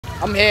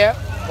I'm here.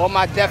 All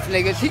my deaf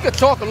niggas. He could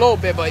talk a little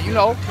bit, but you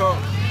know.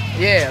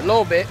 Yeah, a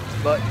little bit,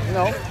 but you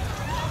know.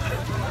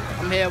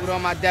 I'm here with all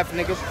my deaf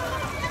niggas.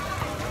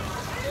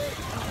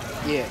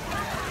 Yeah.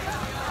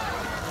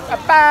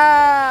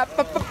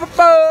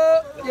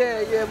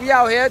 Yeah, we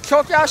out here.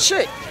 Talk y'all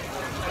shit.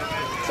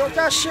 Talk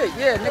y'all shit.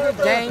 Yeah, nigga,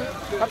 gang.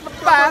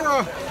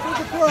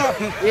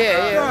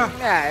 Yeah.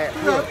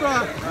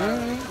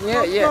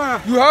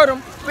 You heard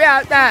him. We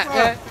out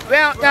there, we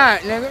out there,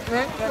 nigga. We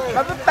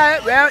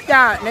out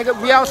there, nigga.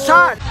 We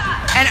outside.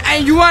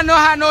 And you wanna know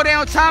how I know they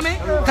on Tommy?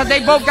 Cause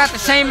they both got the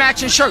same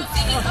matching shirts.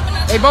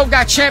 They both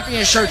got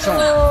champion shirts on.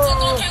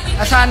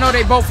 That's how I know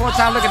they both on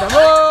time. Look at them.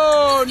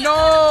 Oh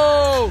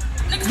no!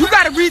 You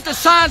gotta read the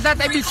signs that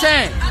they be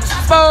saying.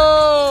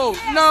 Oh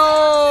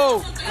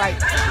no! Like,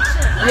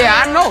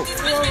 yeah, I know.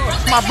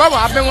 My brother,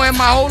 I've been with him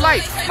my whole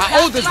life. My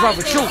oldest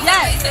brother too.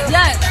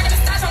 Yes.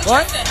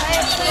 What?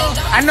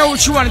 I know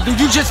what you want to do.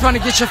 You just want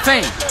to get your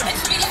fame.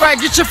 Right,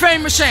 get your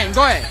fame machine.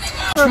 Go ahead.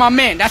 That's my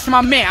man. That's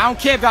my man. I don't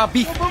care about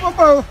beef.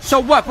 So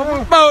what?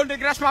 Nigga,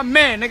 that's my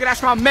man. Nigga,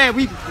 that's my man.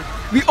 We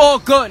all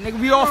good, nigga.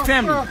 We all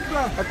family.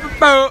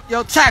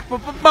 Yo, tack.